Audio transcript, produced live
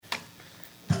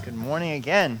Good morning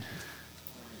again.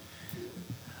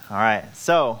 All right,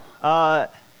 so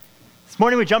this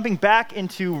morning we're jumping back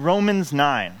into Romans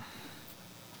 9.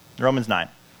 Romans 9.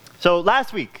 So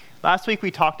last week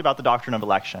we talked about the doctrine of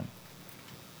election.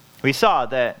 We saw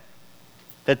that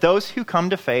those who come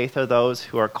to faith are those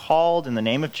who are called in the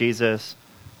name of Jesus,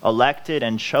 elected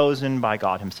and chosen by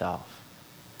God himself.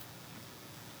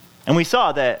 And we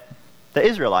saw that the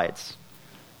Israelites,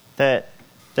 that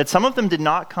some of them did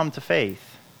not come to faith.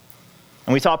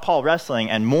 And we saw Paul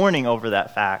wrestling and mourning over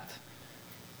that fact.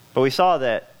 But we saw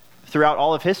that throughout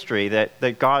all of history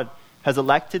that God has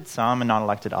elected some and not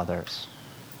elected others.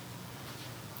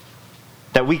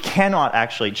 That we cannot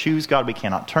actually choose God, we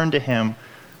cannot turn to him,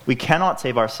 we cannot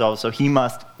save ourselves, so he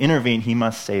must intervene, he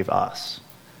must save us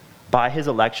by his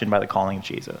election, by the calling of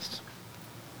Jesus.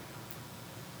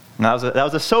 And that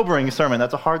was a sobering sermon,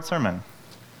 that's a hard sermon.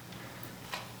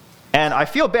 And I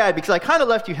feel bad because I kind of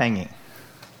left you hanging.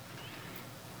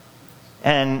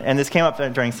 And this came up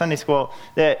during Sunday school,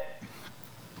 that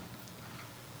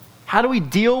how do we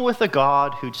deal with a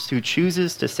God who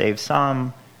chooses to save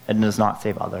some and does not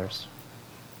save others?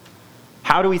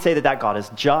 How do we say that God is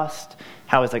just?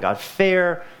 How is that God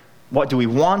fair? What do we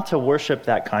want to worship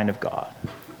that kind of God?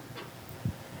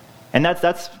 And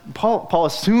that's Paul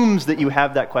assumes that you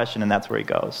have that question, and that's where he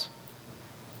goes.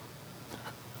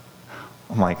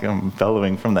 I'm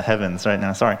bellowing from the heavens right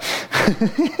now, sorry.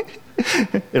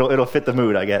 It'll fit the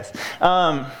mood, I guess.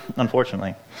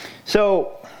 Unfortunately.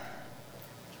 So,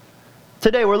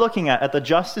 today we're looking at the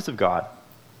justice of God.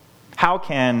 How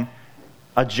can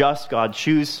a just God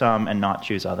choose some and not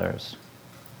choose others?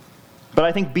 But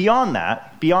I think beyond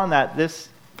that,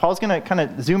 Paul's going to kind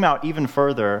of zoom out even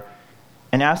further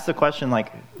and ask the question,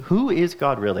 who is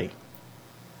God really?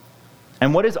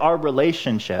 And what is our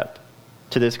relationship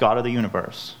to this God of the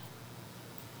universe?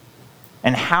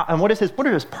 And what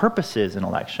are his purposes in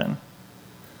election?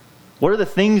 What are the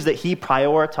things that he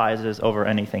prioritizes over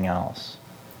anything else?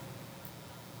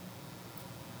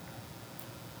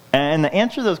 And the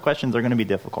answer to those questions are going to be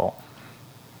difficult.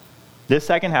 This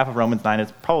second half of Romans 9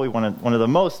 is probably one of the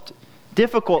most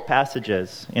difficult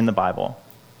passages in the Bible.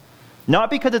 Not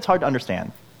because it's hard to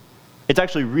understand. It's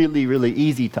actually really, really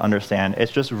easy to understand.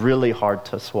 It's just really hard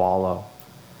to swallow.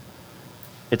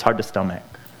 It's hard to stomach.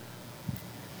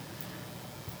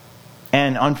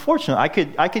 And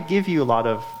unfortunately, I could give you a lot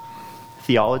of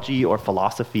theology or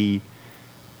philosophy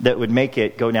that would make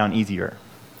it go down easier.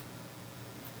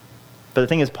 But the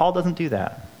thing is, Paul doesn't do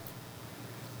that.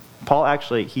 Paul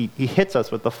actually, he hits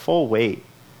us with the full weight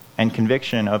and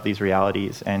conviction of these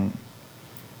realities, and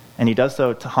he does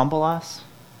so to humble us,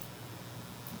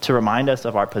 to remind us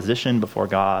of our position before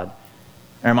God,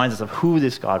 and reminds us of who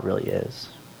this God really is.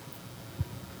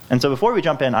 And so before we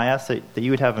jump in, I ask that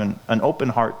you would have an open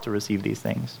heart to receive these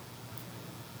things.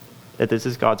 That this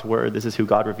is God's word, this is who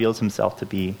God reveals himself to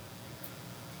be,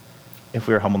 if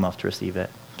we are humble enough to receive it.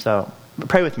 So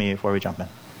pray with me before we jump in.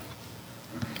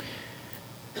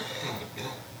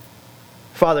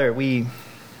 Father, we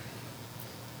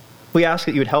ask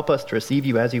that you would help us to receive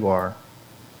you as you are.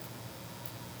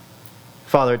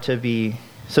 Father, to be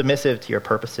submissive to your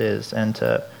purposes and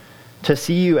to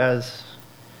see you as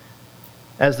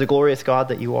the glorious God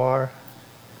that you are,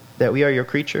 that we are your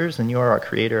creatures and you are our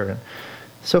creator. And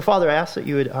so, Father, I ask that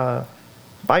you would,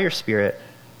 by your Spirit,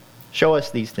 show us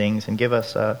these things and give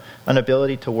us an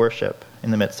ability to worship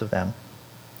in the midst of them.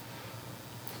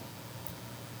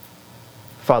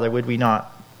 Father, would we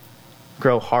not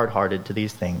grow hard-hearted to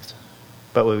these things,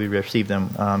 but would we receive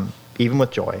them even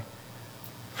with joy,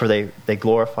 for they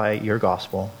glorify your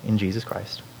gospel in Jesus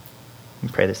Christ. We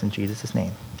pray this in Jesus'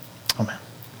 name. Amen.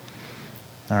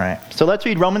 All right, so let's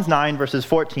read Romans 9, verses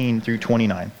 14 through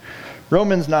 29.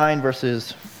 Romans 9,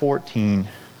 verses 14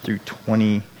 through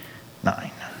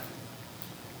 29.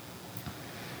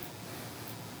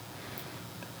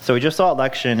 So we just saw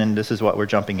election, and this is what we're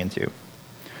jumping into.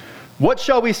 What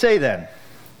shall we say then?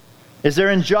 Is there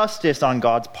injustice on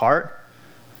God's part?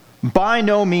 By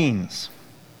no means.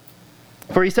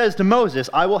 For he says to Moses,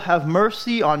 I will have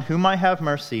mercy on whom I have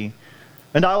mercy,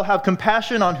 and I will have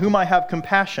compassion on whom I have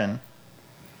compassion.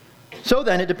 So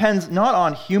then, it depends not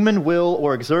on human will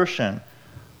or exertion,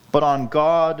 but on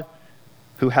God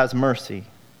who has mercy.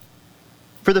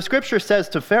 For the scripture says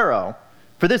to Pharaoh,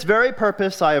 for this very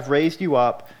purpose I have raised you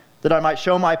up, that I might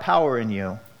show my power in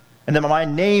you, and that my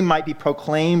name might be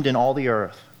proclaimed in all the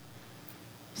earth.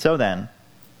 So then,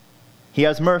 he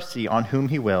has mercy on whom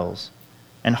he wills,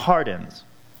 and hardens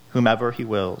whomever he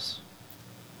wills.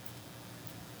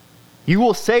 You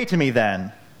will say to me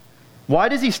then, why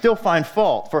does he still find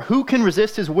fault? For who can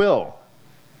resist his will?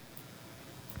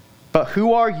 But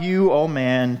who are you, O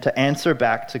man, to answer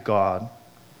back to God?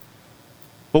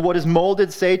 Will what is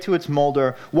molded say to its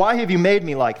molder, why have you made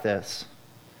me like this?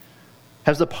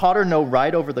 Has the potter no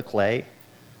right over the clay,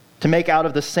 to make out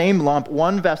of the same lump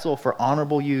one vessel for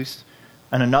honorable use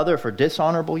and another for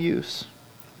dishonorable use?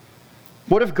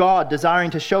 What if God,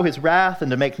 desiring to show his wrath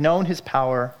and to make known his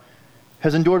power,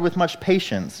 has endured with much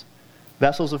patience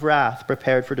vessels of wrath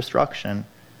prepared for destruction,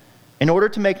 in order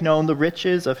to make known the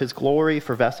riches of his glory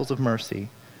for vessels of mercy,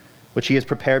 which he has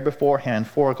prepared beforehand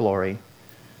for glory,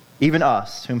 even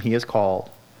us whom he has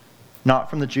called, not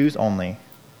from the Jews only,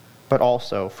 but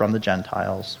also from the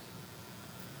Gentiles.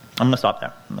 I'm going to stop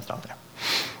there.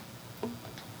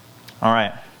 All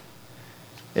right.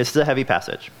 This is a heavy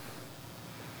passage.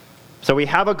 So we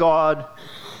have a God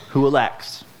who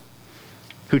elects,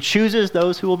 who chooses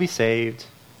those who will be saved,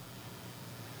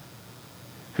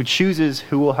 who chooses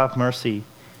who will have mercy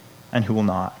and who will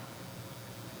not.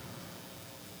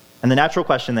 And the natural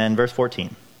question then, verse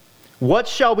 14. What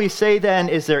shall we say then?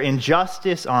 Is there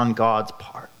injustice on God's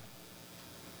part?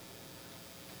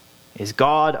 Is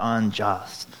God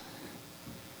unjust?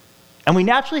 And we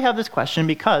naturally have this question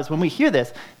because when we hear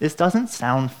this, this doesn't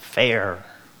sound fair.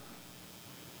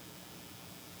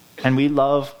 And we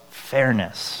love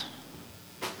fairness.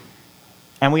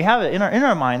 And we have it in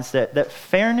our minds that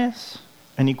fairness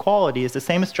and equality is the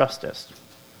same as justice.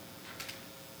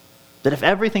 That if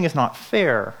everything is not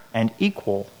fair and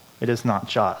equal, it is not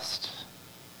just.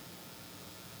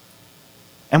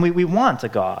 And we want a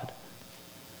God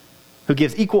who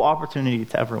gives equal opportunity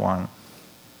to everyone.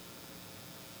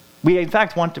 We, in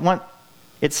fact, want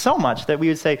it so much that we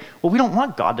would say, well, we don't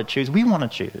want God to choose, we want to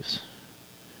choose.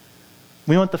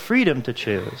 We want the freedom to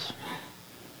choose.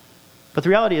 But the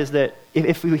reality is that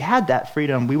if we had that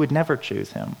freedom, we would never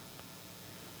choose him.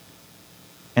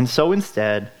 And so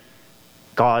instead,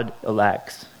 God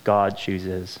elects, God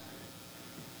chooses.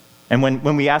 And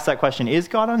when we ask that question, is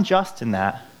God unjust in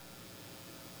that?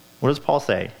 What does Paul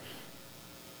say?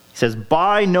 He says,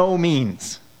 by no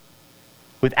means.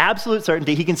 With absolute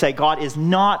certainty, he can say God is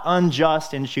not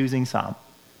unjust in choosing some.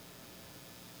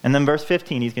 And then verse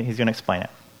 15, he's going to explain it.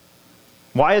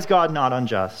 Why is God not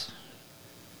unjust?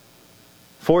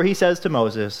 For he says to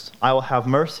Moses, I will have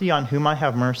mercy on whom I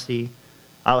have mercy.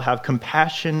 I will have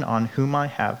compassion on whom I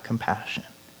have compassion.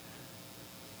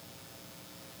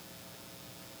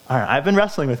 All right, I've been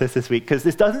wrestling with this week because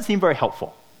this doesn't seem very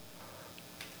helpful.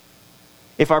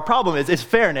 If our problem is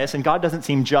fairness and God doesn't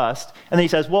seem just, and then he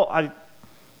says, well,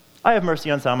 I have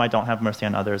mercy on some, I don't have mercy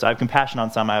on others. I have compassion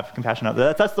on some, I have compassion on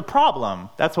others. That's the problem.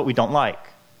 That's what we don't like.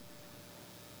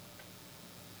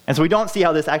 And so we don't see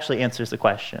how this actually answers the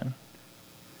question.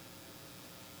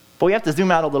 But we have to zoom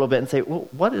out a little bit and say, well,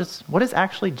 what is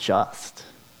actually just?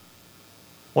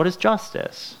 What is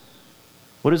justice?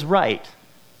 What is right?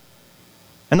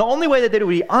 And the only way that it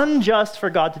would be unjust for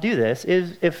God to do this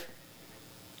is if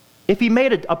he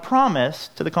made a promise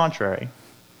to the contrary.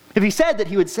 If he said that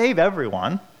he would save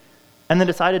everyone and then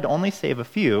decided to only save a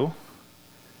few,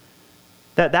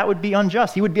 that would be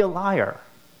unjust. He would be a liar.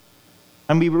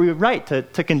 And we were right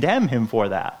to condemn him for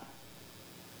that.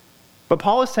 But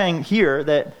Paul is saying here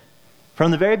that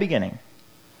from the very beginning,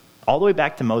 all the way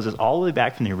back to Moses, all the way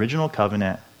back from the original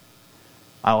covenant,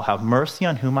 I will have mercy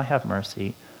on whom I have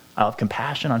mercy. I'll have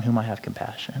compassion on whom I have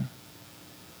compassion.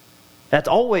 That's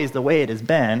always the way it has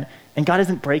been, and God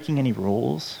isn't breaking any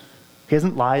rules. He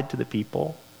hasn't lied to the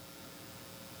people.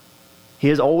 He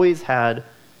has always had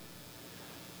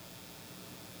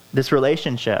this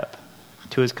relationship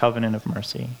to his covenant of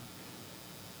mercy.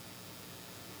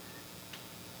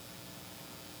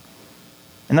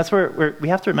 And that's where we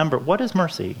have to remember, what is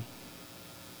mercy?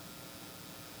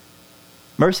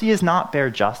 Mercy is not bare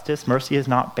justice. Mercy is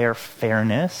not bare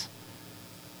fairness.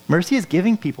 Mercy is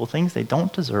giving people things they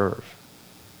don't deserve,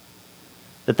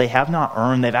 that they have not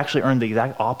earned. They've actually earned the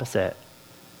exact opposite.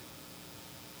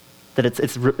 That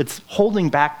it's holding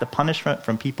back the punishment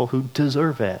from people who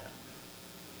deserve it.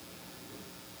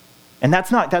 And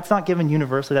that's not given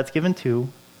universally. That's given to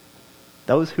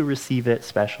those who receive it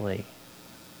specially.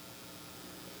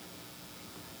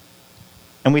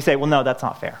 And we say, well, no, that's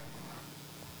not fair.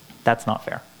 That's not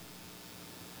fair.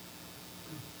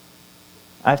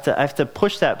 I have to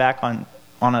push that back on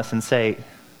us and say,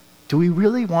 do we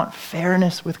really want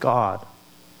fairness with God?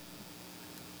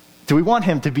 Do we want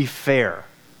him to be fair?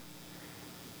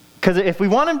 Because if we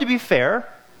want him to be fair,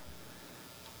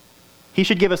 he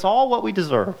should give us all what we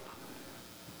deserve.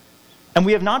 And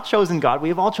we have not chosen God. We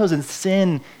have all chosen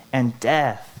sin and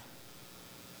death.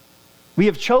 We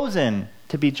have chosen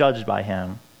to be judged by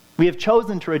him. We have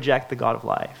chosen to reject the God of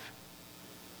life.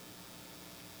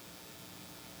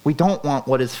 We don't want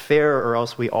what is fair, or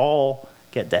else we all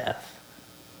get death.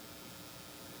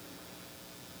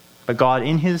 But God,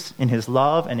 in his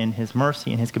love and in his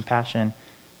mercy and his compassion,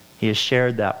 he has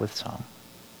shared that with some.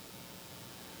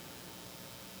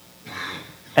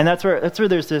 And that's where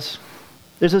there's this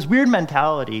weird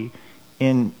mentality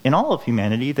in all of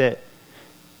humanity that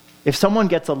if someone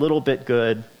gets a little bit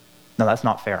good, no, that's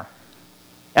not fair.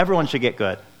 Everyone should get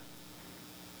good.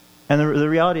 And the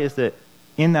reality is that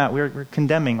in that we're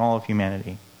condemning all of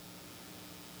humanity.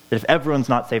 That if everyone's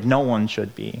not saved, no one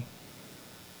should be.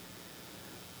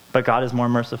 But God is more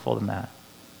merciful than that.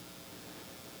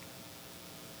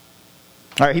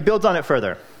 All right, he builds on it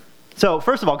further. So,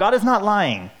 first of all, God is not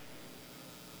lying.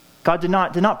 God did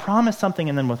not promise something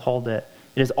and then withhold it.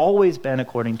 It has always been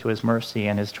according to his mercy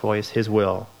and his choice, his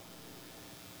will.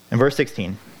 In verse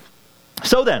 16,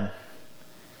 so then,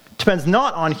 it depends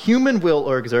not on human will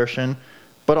or exertion,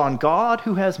 but on God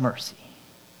who has mercy.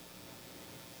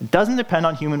 It doesn't depend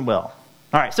on human will.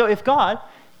 All right, so if God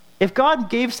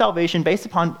gave salvation based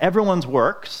upon everyone's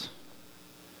works,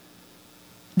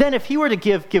 then if he were to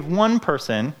give one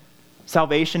person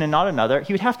salvation and not another,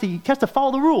 he would have to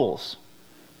follow the rules.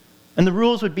 And the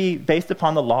rules would be based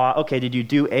upon the law. Okay, did you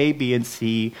do A, B, and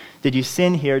C? Did you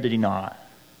sin here? Did you not?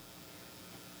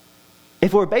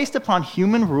 If it were based upon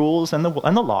human rules and the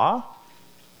law,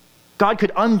 God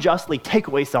could unjustly take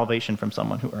away salvation from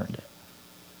someone who earned it.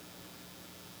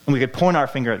 And we could point our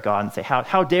finger at God and say,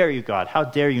 how dare you, God? How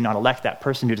dare you not elect that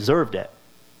person who deserved it?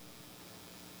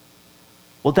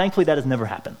 Well, thankfully, that has never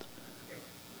happened.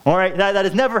 All right, that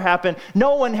has never happened.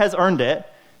 No one has earned it.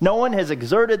 No one has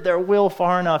exerted their will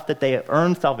far enough that they have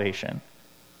earned salvation.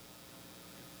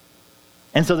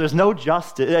 And so there's no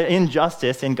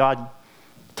injustice in God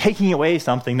taking away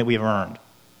something that we have earned.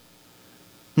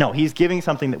 No, he's giving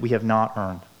something that we have not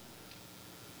earned.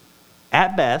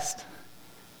 At best,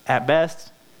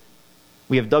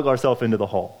 we have dug ourselves into the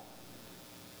hole.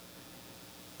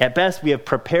 At best, we have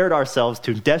prepared ourselves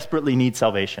to desperately need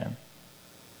salvation.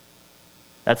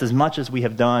 That's as much as we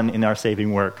have done in our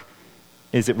saving work,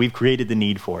 is that we've created the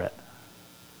need for it.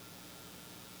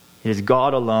 It is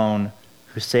God alone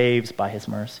who saves by his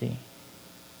mercy.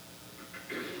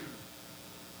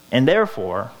 And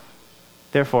therefore,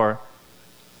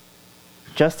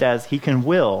 just as he can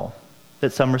will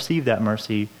that some receive that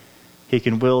mercy, he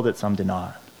can will that some do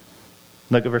not.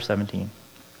 Look at verse 17.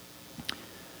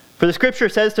 For the scripture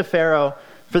says to Pharaoh,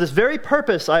 for this very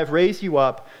purpose I have raised you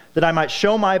up, that I might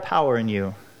show my power in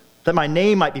you, that my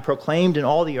name might be proclaimed in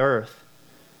all the earth.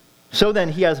 So then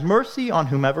he has mercy on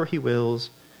whomever he wills,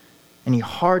 and he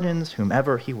hardens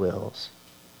whomever he wills.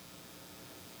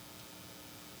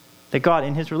 That God,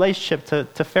 in his relationship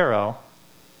to Pharaoh,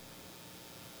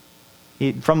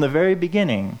 from the very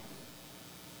beginning,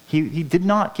 he did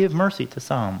not give mercy to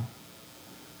some.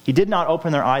 He did not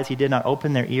open their eyes. He did not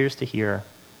open their ears to hear.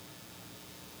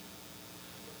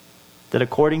 That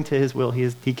according to his will,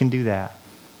 he can do that.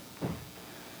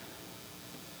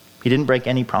 He didn't break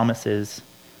any promises.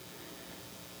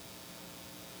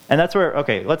 And that's where,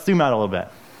 okay, let's zoom out a little bit.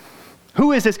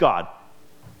 Who is this God?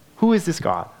 Who is this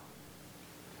God?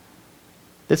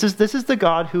 This is the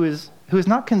God who is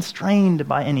not constrained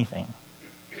by anything.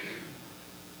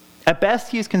 At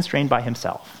best, he is constrained by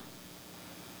himself.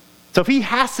 So if he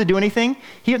has to do anything,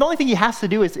 the only thing he has to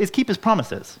do is keep his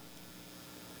promises.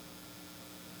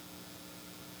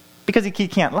 Because he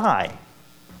can't lie.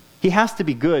 He has to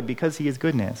be good because he is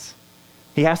goodness.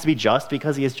 He has to be just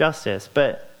because he is justice.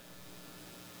 But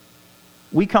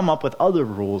we come up with other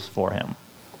rules for him.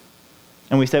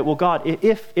 And we say, well, God,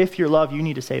 if you're love, you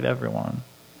need to save everyone.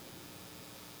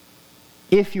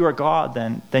 If you are God,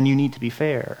 then you need to be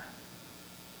fair.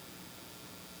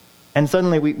 And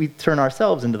suddenly we turn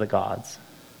ourselves into the gods.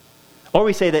 Or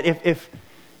we say that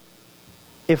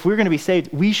if we're going to be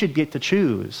saved, we should get to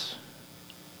choose.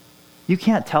 You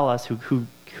can't tell us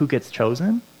who gets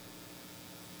chosen.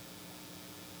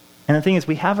 And the thing is,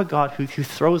 we have a God who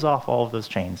throws off all of those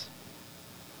chains.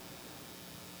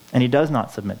 And he does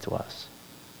not submit to us.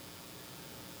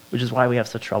 Which is why we have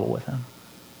such trouble with him.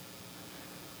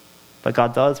 But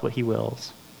God does what he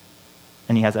wills.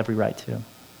 And he has every right to.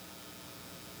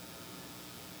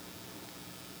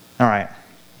 All right.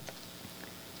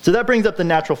 So that brings up the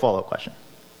natural follow-up question.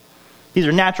 These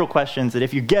are natural questions that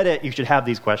if you get it, you should have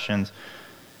these questions.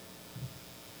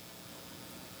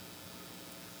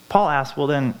 Paul asks, well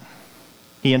then,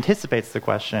 he anticipates the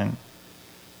question,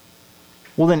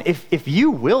 well then, if you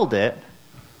willed it,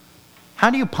 how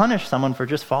do you punish someone for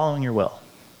just following your will?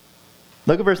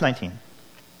 Look at verse 19.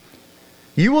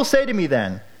 You will say to me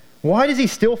then, why does he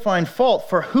still find fault?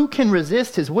 For who can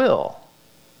resist his will?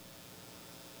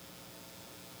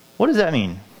 What does that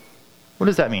mean? What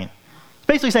does that mean? It's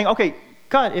basically saying, okay,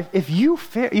 God, if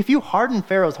you harden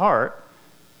Pharaoh's heart,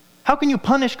 how can you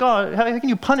punish God? How can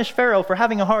you punish Pharaoh for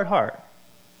having a hard heart?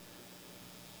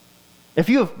 If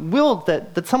you have willed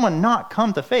that someone not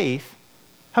come to faith,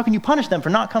 how can you punish them for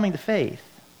not coming to faith?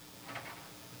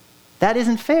 That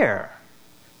isn't fair.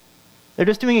 They're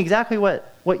just doing exactly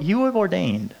what you have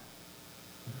ordained.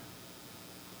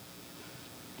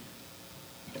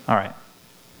 All right.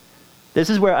 This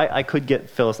is where I could get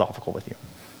philosophical with you.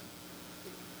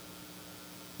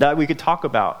 That we could talk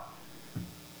about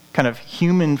kind of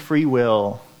human free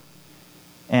will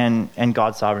and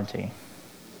God's sovereignty.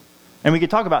 And we could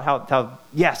talk about how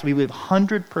yes, we believe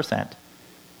 100%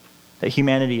 that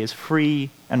humanity is free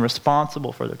and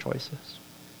responsible for their choices.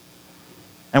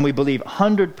 And we believe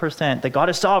 100% that God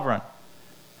is sovereign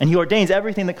and he ordains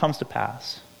everything that comes to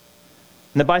pass.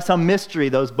 And that by some mystery,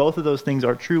 both of those things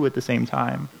are true at the same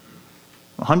time.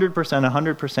 100%,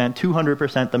 100%,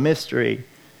 200% the mystery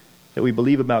that we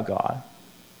believe about God.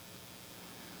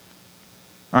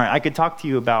 All right, I could talk to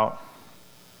you about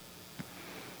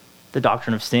the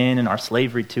doctrine of sin and our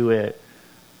slavery to it.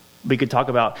 We could talk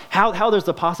about how there's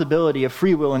the possibility of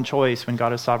free will and choice when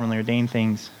God has sovereignly ordained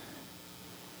things.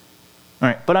 All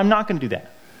right, but I'm not going to do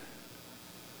that.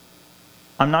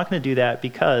 I'm not going to do that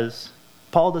because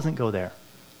Paul doesn't go there.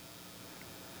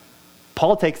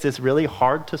 Paul takes this really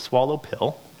hard to swallow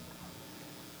pill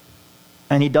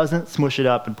and he doesn't smush it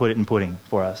up and put it in pudding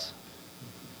for us.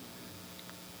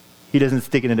 He doesn't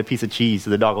stick it in a piece of cheese so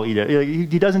the dog will eat it.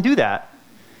 He doesn't do that.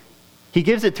 He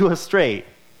gives it to us straight.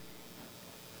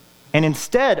 And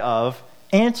instead of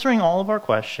answering all of our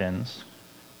questions,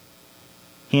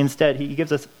 he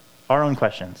gives us our own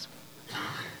questions.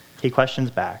 He questions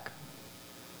back.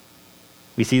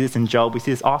 We see this in Job. We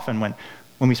see this often when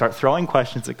we start throwing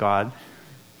questions at God.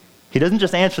 He doesn't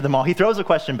just answer them all. He throws a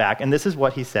question back. And this is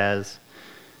what he says.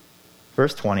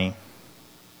 Verse 20.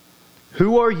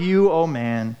 Who are you, O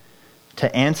man,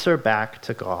 to answer back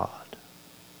to God?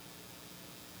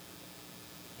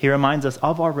 He reminds us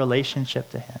of our relationship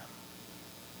to him.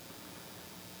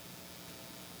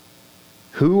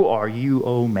 Who are you,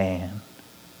 O man?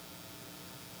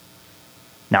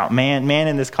 Now, man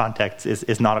in this context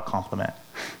is not a compliment.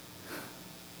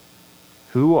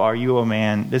 Who are you, O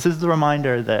man? This is the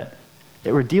reminder that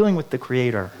we're dealing with the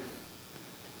Creator,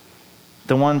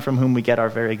 the one from whom we get our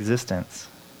very existence.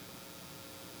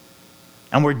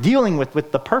 And we're dealing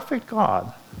with the perfect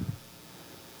God,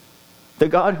 the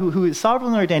God who is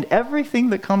sovereignly ordained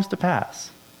everything that comes to pass,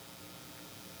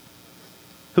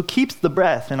 who keeps the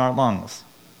breath in our lungs,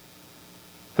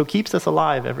 who keeps us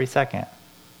alive every second.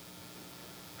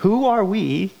 Who are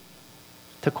we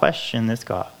to question this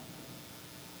God?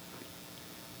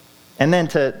 And then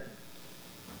to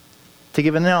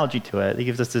give an analogy to it, he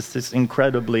gives us this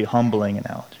incredibly humbling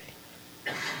analogy.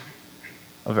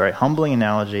 A very humbling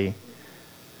analogy.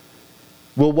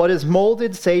 Will what is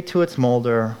molded say to its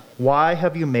molder, why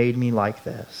have you made me like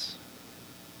this?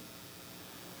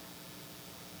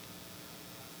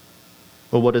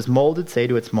 Will what is molded say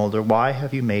to its molder, why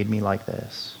have you made me like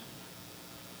this?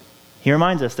 He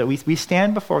reminds us that we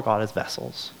stand before God as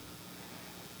vessels,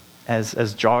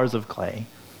 as jars of clay,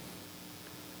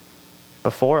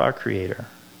 before our Creator,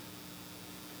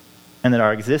 and that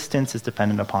our existence is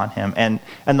dependent upon him. And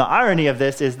the irony of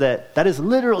this is that is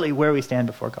literally where we stand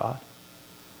before God.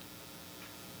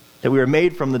 That we were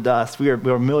made from the dust, we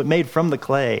were made from the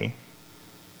clay,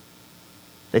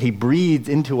 that he breathes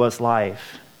into us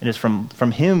life. It is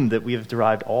from him that we have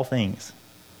derived all things.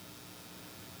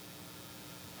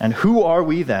 And who are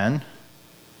we then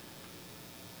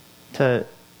to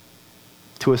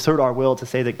assert our will to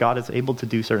say that God is able to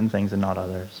do certain things and not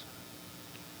others?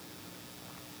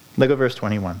 Look at verse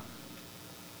 21.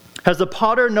 Has the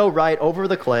potter no right over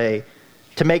the clay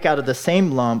to make out of the same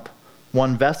lump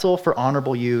one vessel for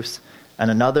honorable use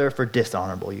and another for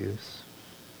dishonorable use?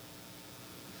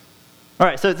 All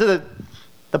right, so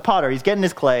the potter, he's getting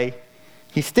his clay.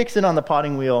 He sticks it on the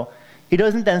potting wheel. He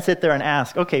doesn't then sit there and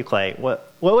ask, okay, clay,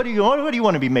 what do you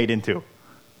want to be made into?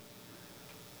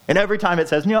 And every time it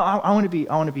says, I want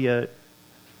to be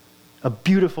a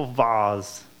beautiful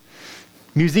vase,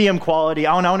 museum quality.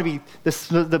 I want to be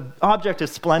the object of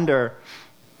splendor.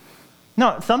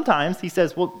 No, sometimes he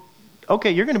says, well,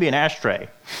 okay, you're going to be an ashtray.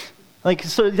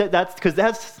 So that's because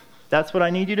that's what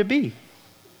I need you to be.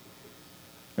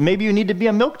 And maybe you need to be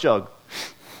a milk jug,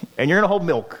 and you're going to hold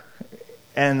milk,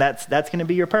 and that's going to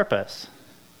be your purpose.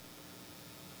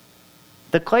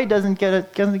 The clay doesn't get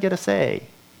a say.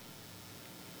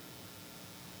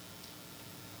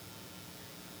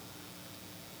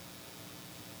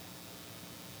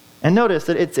 And notice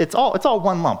that it's all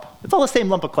one lump. It's all the same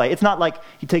lump of clay. It's not like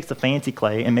he takes the fancy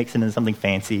clay and makes it into something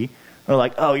fancy. Or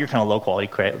like, oh, you're kind of low quality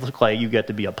clay, you get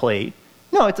to be a plate.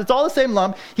 No, it's all the same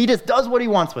lump. He just does what he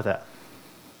wants with it.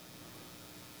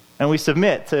 And we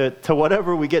submit to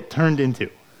whatever we get turned into.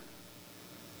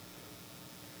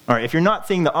 All right, if you're not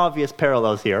seeing the obvious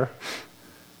parallels here,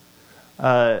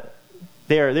 they're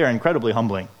incredibly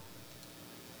humbling.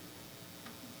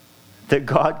 That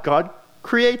God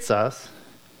creates us,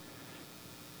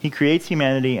 he creates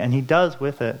humanity, and he does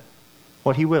with it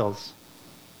what he wills.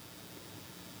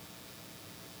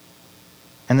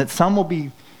 And that some will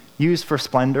be used for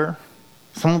splendor,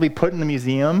 some will be put in the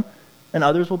museum, and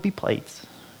others will be plates.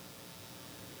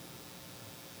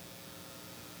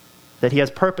 That he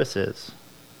has purposes,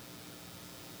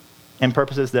 and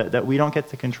purposes that we don't get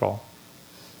to control.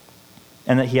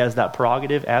 And that he has that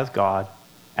prerogative as God,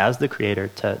 as the creator,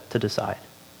 to decide.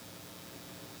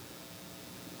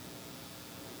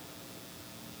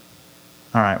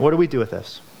 All right, what do we do with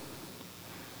this?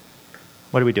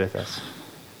 What do we do with this?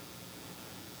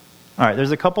 All right,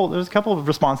 there's a couple of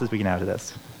responses we can have to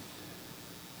this.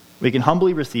 We can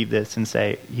humbly receive this and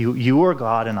say, you are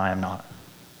God and I am not.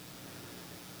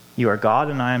 You are God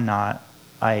and I am not.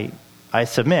 I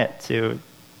submit to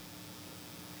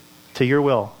your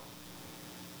will.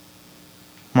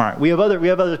 All right, we have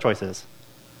other choices.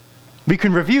 We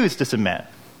can refuse to submit.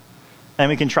 And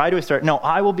we can try to assert, no,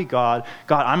 I will be God.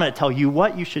 God, I'm going to tell you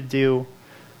what you should do.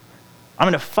 I'm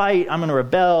going to fight. I'm going to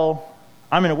rebel.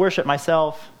 I'm going to worship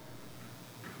myself.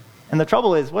 And the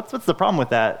trouble is, what's the problem with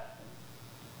that?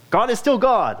 God is still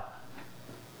God.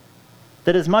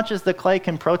 That as much as the clay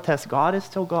can protest, God is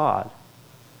still God.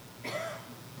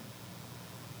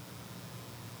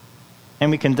 And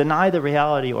we can deny the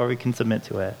reality or we can submit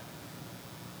to it.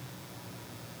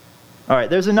 All right,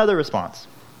 there's another response.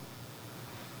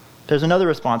 There's another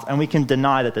response, and we can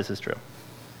deny that this is true.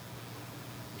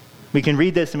 We can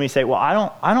read this and we say, well,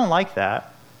 I don't like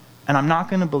that, and I'm not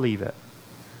going to believe it.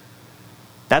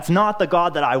 That's not the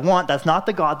God that I want. That's not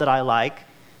the God that I like.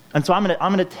 And so I'm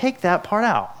going to take that part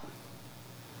out.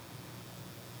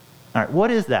 All right,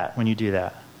 what is that when you do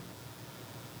that?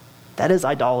 That is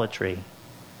idolatry.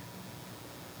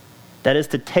 That is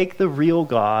to take the real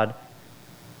God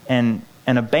and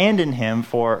abandon him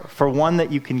for one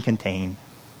that you can contain.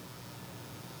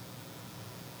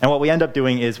 And what we end up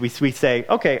doing is we say,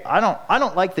 okay, I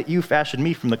don't like that you fashioned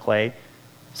me from the clay,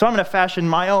 so I'm going to fashion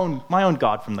my own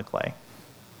God from the clay.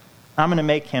 I'm going to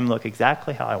make him look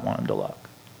exactly how I want him to look.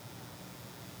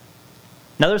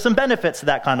 Now, there's some benefits to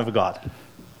that kind of a God.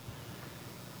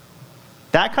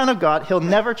 That kind of God, he'll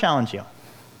never challenge you.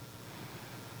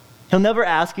 He'll never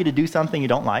ask you to do something you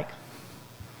don't like.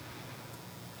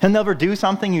 He'll never do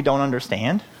something you don't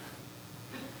understand.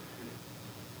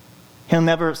 He'll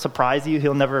never surprise you.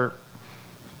 He'll never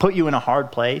put you in a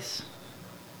hard place.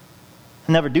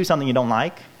 He'll never do something you don't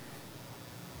like.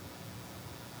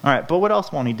 All right, but what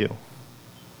else won't he do?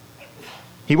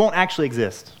 He won't actually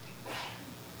exist.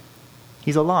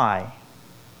 He's a lie.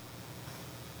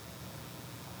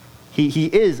 He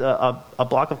is a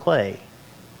block of clay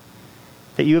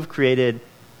that you have created.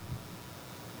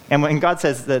 And when God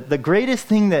says that the greatest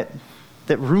thing that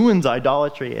ruins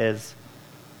idolatry is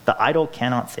the idol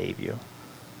cannot save you.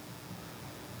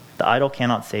 The idol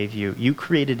cannot save you. You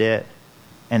created it,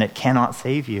 and it cannot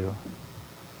save you.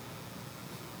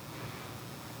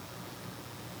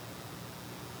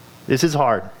 This is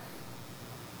hard.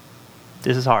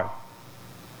 This is hard.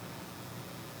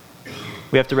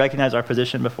 We have to recognize our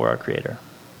position before our Creator.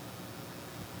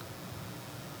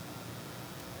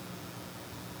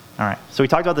 All right, so we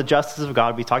talked about the justice of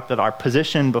God. We talked about our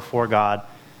position before God.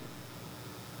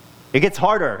 It gets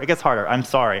harder. I'm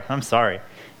sorry.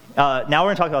 Now we're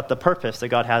going to talk about the purpose that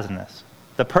God has in this.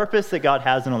 The purpose that God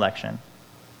has in election.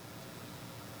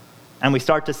 And we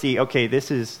start to see, okay,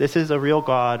 this is a real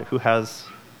God who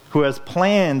has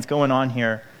plans going on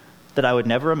here that I would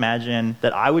never imagine,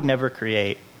 that I would never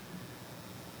create.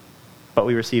 But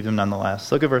we receive them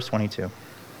nonetheless. Look at verse 22.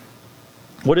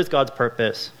 What is God's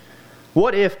purpose?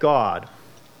 What if God,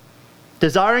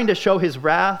 desiring to show his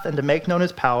wrath and to make known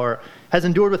his power, has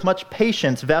endured with much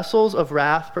patience vessels of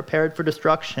wrath prepared for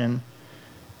destruction,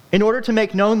 in order to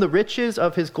make known the riches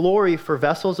of his glory for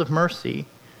vessels of mercy,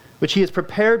 which he has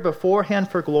prepared beforehand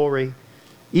for glory,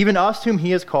 even us whom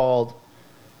he has called,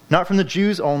 not from the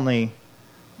Jews only,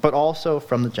 but also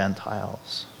from the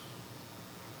Gentiles.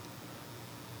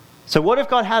 So what if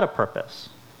God had a purpose?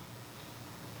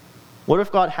 What if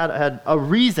God had a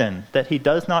reason that he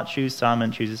does not choose some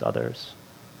and chooses others?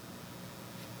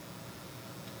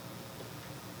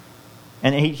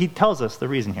 And he tells us the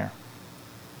reason here.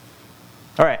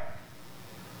 All right.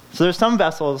 So there's some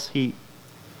vessels he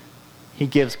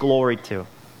gives glory to.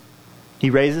 He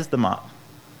raises them up.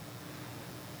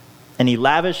 And he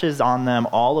lavishes on them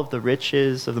all of the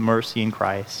riches of the mercy in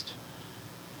Christ.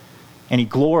 And he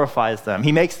glorifies them.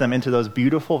 He makes them into those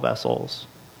beautiful vessels.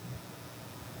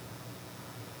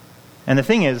 And the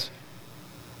thing is,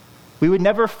 we would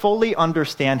never fully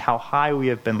understand how high we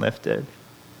have been lifted,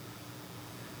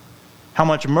 how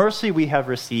much mercy we have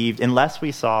received, unless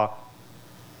we saw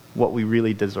what we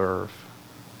really deserve.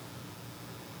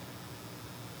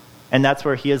 And that's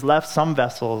where he has left some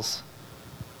vessels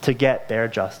to get their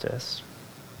justice,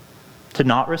 to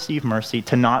not receive mercy,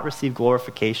 to not receive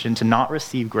glorification, to not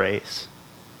receive grace,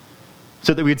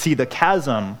 so that we'd see the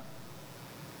chasm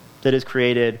that is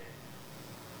created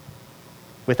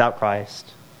without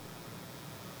Christ,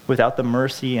 without the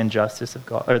mercy and justice of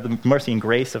God, or the mercy and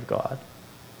grace of God.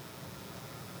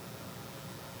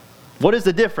 What is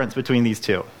the difference between these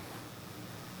two?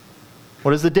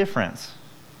 What is the difference?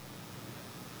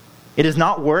 It is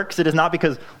not works. It is not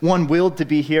because one willed to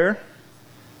be here.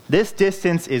 This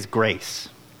distance is grace.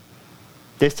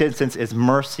 This distance is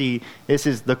mercy. This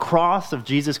is the cross of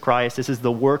Jesus Christ. This is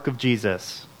the work of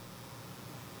Jesus.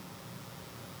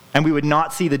 And we would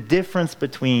not see the difference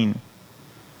between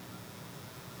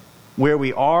where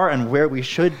we are and where we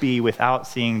should be without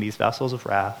seeing these vessels of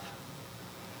wrath,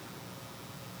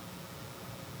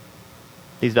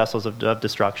 these vessels of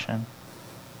destruction.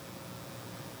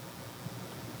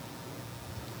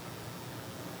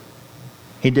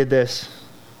 He did this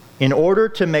in order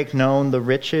to make known the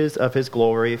riches of his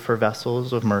glory for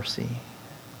vessels of mercy.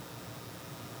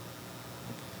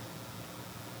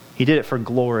 He did it for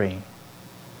glory.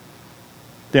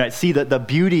 See the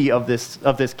beauty of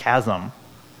this chasm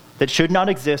that should not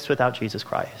exist without Jesus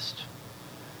Christ,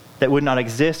 that would not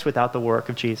exist without the work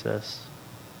of Jesus.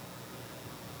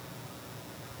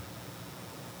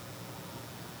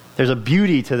 There's a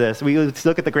beauty to this. We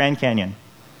look at the Grand Canyon,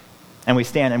 and we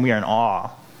stand and we are in awe.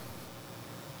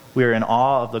 We are in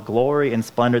awe of the glory and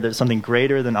splendor. There's something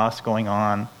greater than us going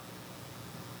on.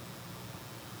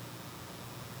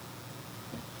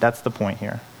 That's the point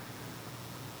here.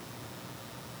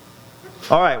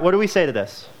 All right, what do we say to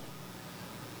this?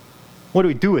 What do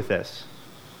we do with this?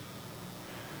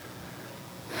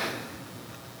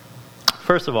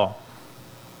 First of all,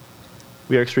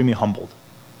 we are extremely humbled.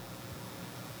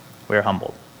 We are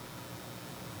humbled.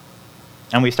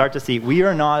 And we start to see we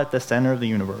are not at the center of the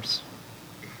universe.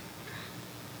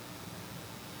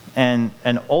 And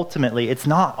ultimately, it's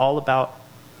not all about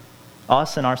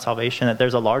us and our salvation, that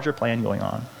there's a larger plan going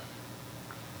on.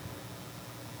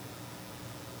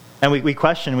 And we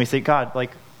question, we say, God,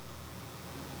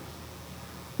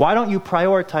 why don't you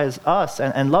prioritize us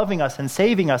and loving us and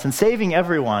saving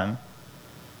everyone?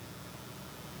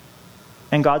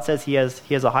 And God says he has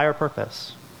a higher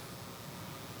purpose.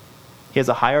 He has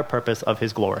a higher purpose of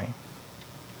his glory.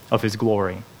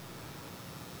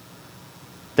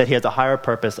 That he has a higher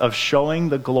purpose of showing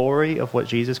the glory of what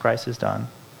Jesus Christ has done,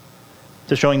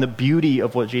 to showing the beauty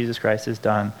of what Jesus Christ has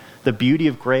done, the beauty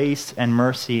of grace and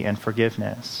mercy and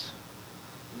forgiveness.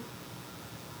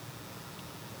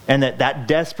 And that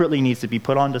desperately needs to be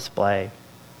put on display.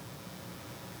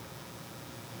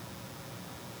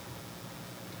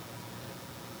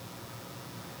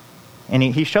 And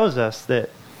he shows us that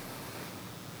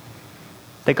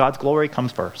God's glory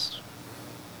comes first.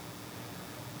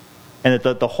 And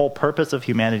that the whole purpose of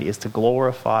humanity is to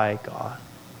glorify God.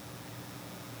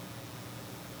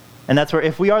 And that's where,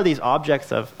 if we are these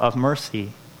objects of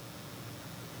mercy,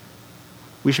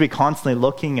 we should be constantly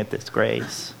looking at this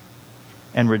grace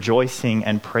and rejoicing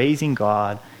and praising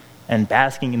God and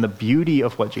basking in the beauty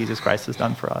of what Jesus Christ has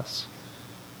done for us.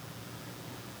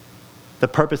 The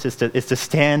purpose is to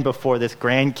stand before this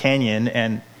Grand Canyon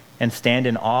and stand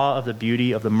in awe of the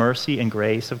beauty of the mercy and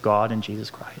grace of God in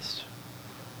Jesus Christ.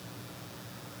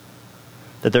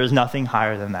 That there is nothing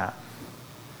higher than that.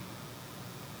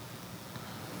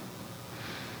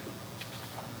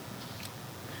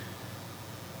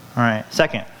 All right,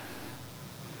 second,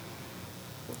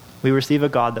 we receive a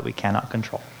God that we cannot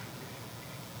control.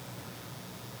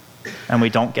 And we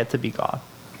don't get to be God.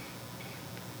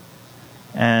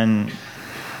 And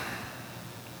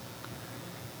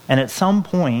at some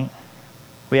point,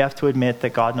 we have to admit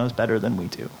that God knows better than we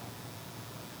do.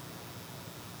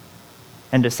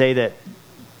 And to say that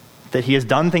he has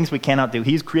done things we cannot do.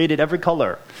 He's created every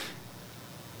color.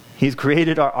 He's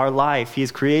created our life.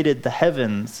 He's created the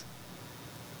heavens.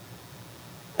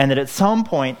 And that at some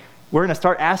point, we're going to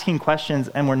start asking questions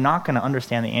and we're not going to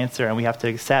understand the answer, and we have to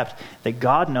accept that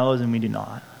God knows and we do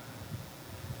not.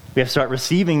 We have to start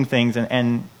receiving things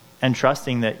and and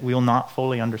trusting that we will not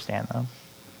fully understand them.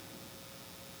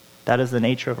 That is the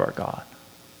nature of our God.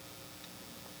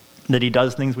 That he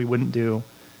does things we wouldn't do.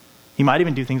 He might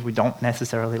even do things we don't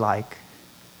necessarily like.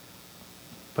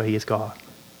 But he is God.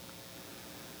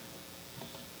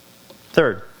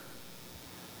 Third,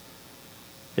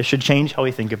 it should change how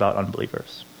we think about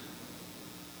unbelievers.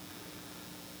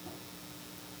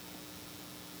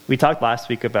 We talked last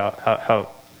week about how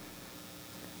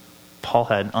Paul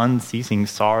had unceasing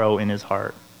sorrow in his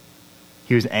heart.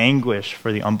 He was anguished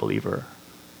for the unbeliever.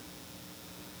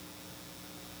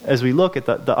 As we look at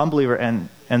the unbeliever and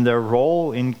their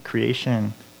role in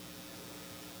creation,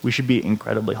 we should be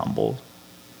incredibly humbled.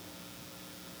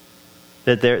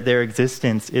 That their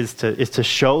existence is to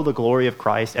show the glory of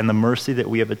Christ and the mercy that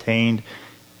we have attained,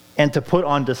 and to put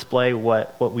on display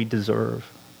what we deserve.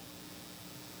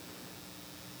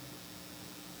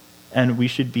 And we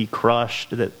should be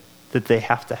crushed that they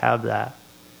have to have that.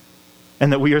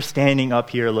 And that we are standing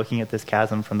up here looking at this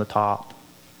chasm from the top.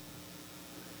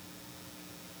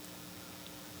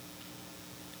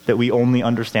 That we only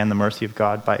understand the mercy of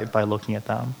God by looking at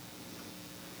them.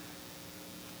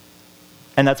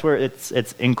 And that's where it's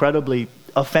incredibly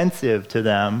offensive to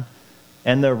them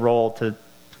and their role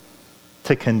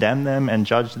to condemn them and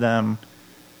judge them,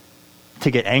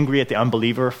 to get angry at the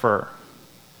unbeliever for,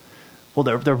 well,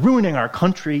 they're ruining our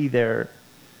country, they're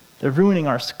ruining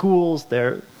our schools,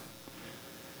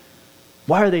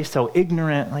 why are they so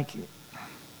ignorant? Like,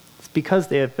 it's because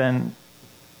they have been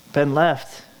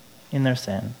left in their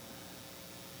sin.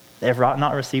 They have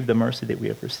not received the mercy that we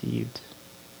have received.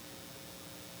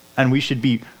 And we should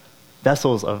be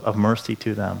vessels of mercy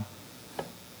to them.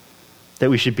 That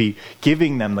we should be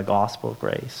giving them the gospel of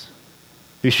grace.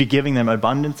 We should be giving them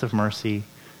abundance of mercy,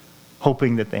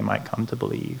 hoping that they might come to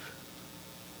believe.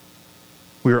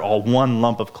 We are all one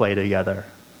lump of clay together.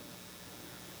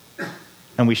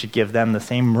 And we should give them the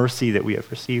same mercy that we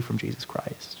have received from Jesus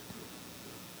Christ.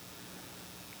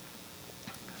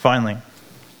 Finally,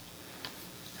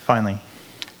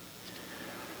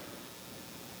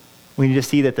 we need to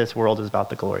see that this world is about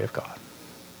the glory of God.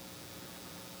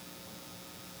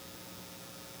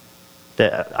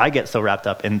 That I get so wrapped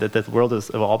up in that this world is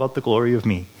all about the glory of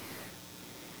me.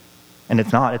 And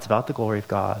it's not, it's about the glory of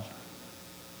God.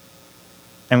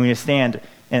 And we need to stand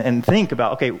and think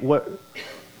about, okay,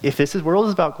 if this world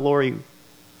is about glory,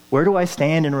 where do I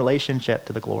stand in relationship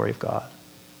to the glory of God?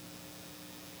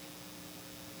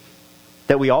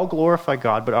 That we all glorify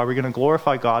God, but are we going to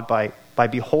glorify God by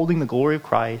beholding the glory of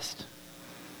Christ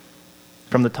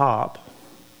from the top,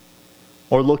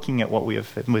 or looking at what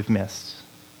we've missed,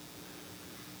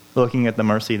 looking at the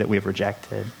mercy that we have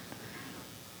rejected?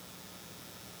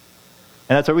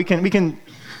 And that's where we can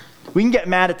get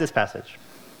mad at this passage,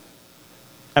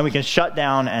 and we can shut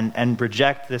down and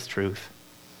reject this truth,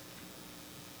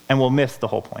 and we'll miss the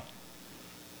whole point.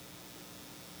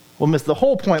 We'll miss the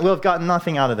whole point. We'll have gotten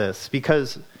nothing out of this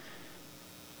because,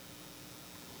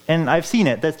 and I've seen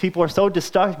it, that people are so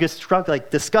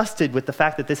disgusted with the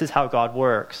fact that this is how God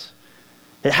works.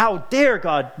 That how dare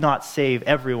God not save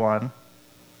everyone,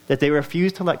 that they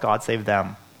refuse to let God save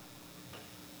them.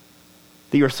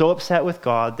 That you're so upset with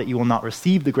God that you will not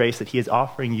receive the grace that he is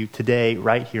offering you today,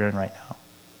 right here and right now.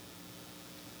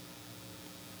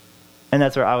 And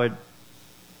that's where I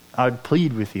would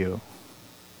plead with you.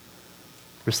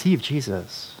 Receive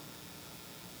Jesus.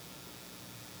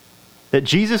 That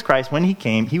Jesus Christ, when he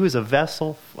came, he was a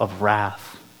vessel of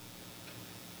wrath.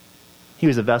 He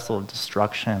was a vessel of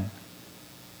destruction.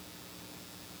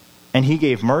 And he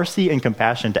gave mercy and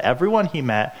compassion to everyone he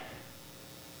met,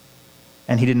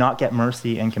 and he did not get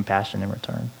mercy and compassion in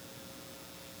return.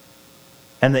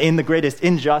 And in the greatest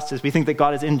injustice, we think that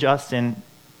God is unjust in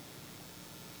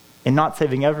not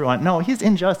saving everyone. No, he's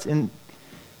unjust in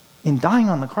dying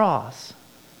on the cross.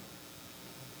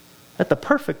 That the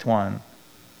perfect one,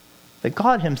 that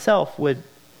God himself would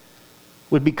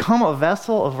become a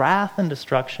vessel of wrath and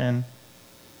destruction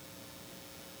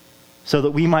so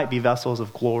that we might be vessels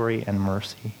of glory and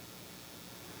mercy.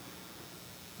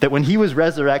 That when he was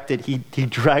resurrected, he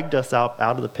dragged us out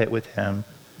of the pit with him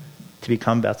to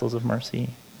become vessels of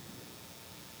mercy,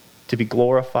 to be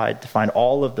glorified, to find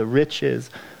all of the riches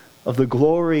of the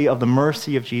glory of the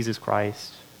mercy of Jesus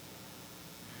Christ.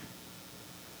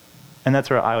 And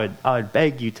that's where I would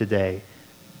beg you today,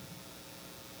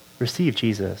 receive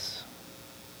Jesus.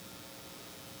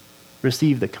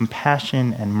 Receive the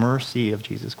compassion and mercy of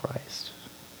Jesus Christ.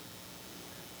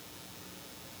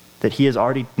 That he has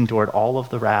already endured all of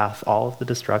the wrath, all of the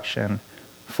destruction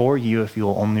for you if you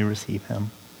will only receive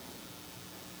him.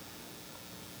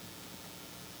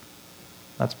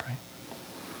 Let's pray.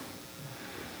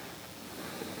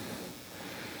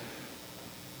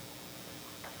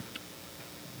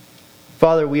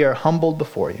 Father, we are humbled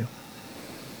before you.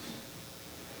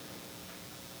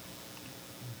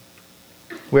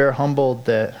 We are humbled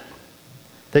that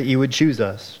you would choose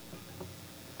us,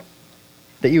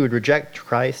 that you would reject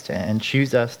Christ and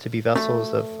choose us to be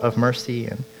vessels of mercy.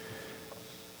 And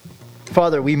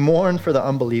Father, we mourn for the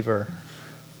unbeliever.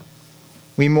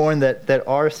 We mourn that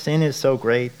our sin is so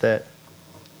great that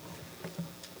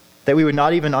we would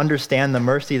not even understand the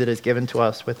mercy that is given to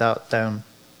us without them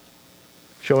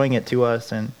showing it to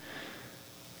us. And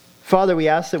Father, we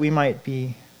ask that we might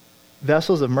be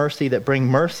vessels of mercy that bring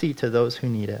mercy to those who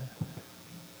need it.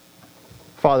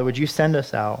 Father, would you send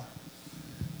us out?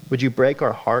 Would you break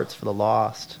our hearts for the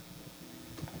lost?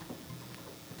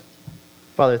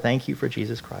 Father, thank you for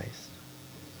Jesus Christ.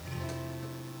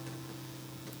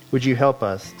 Would you help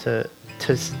us to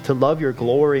love your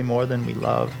glory more than we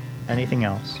love anything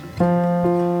else?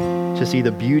 To see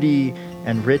the beauty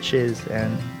and riches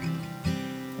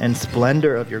and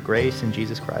splendor of your grace in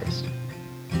Jesus Christ.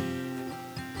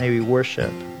 May we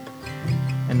worship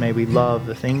and may we love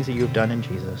the things that you have done in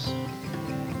Jesus.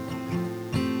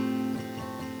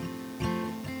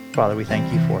 Father, we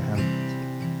thank you for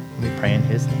him. We pray in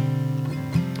his name.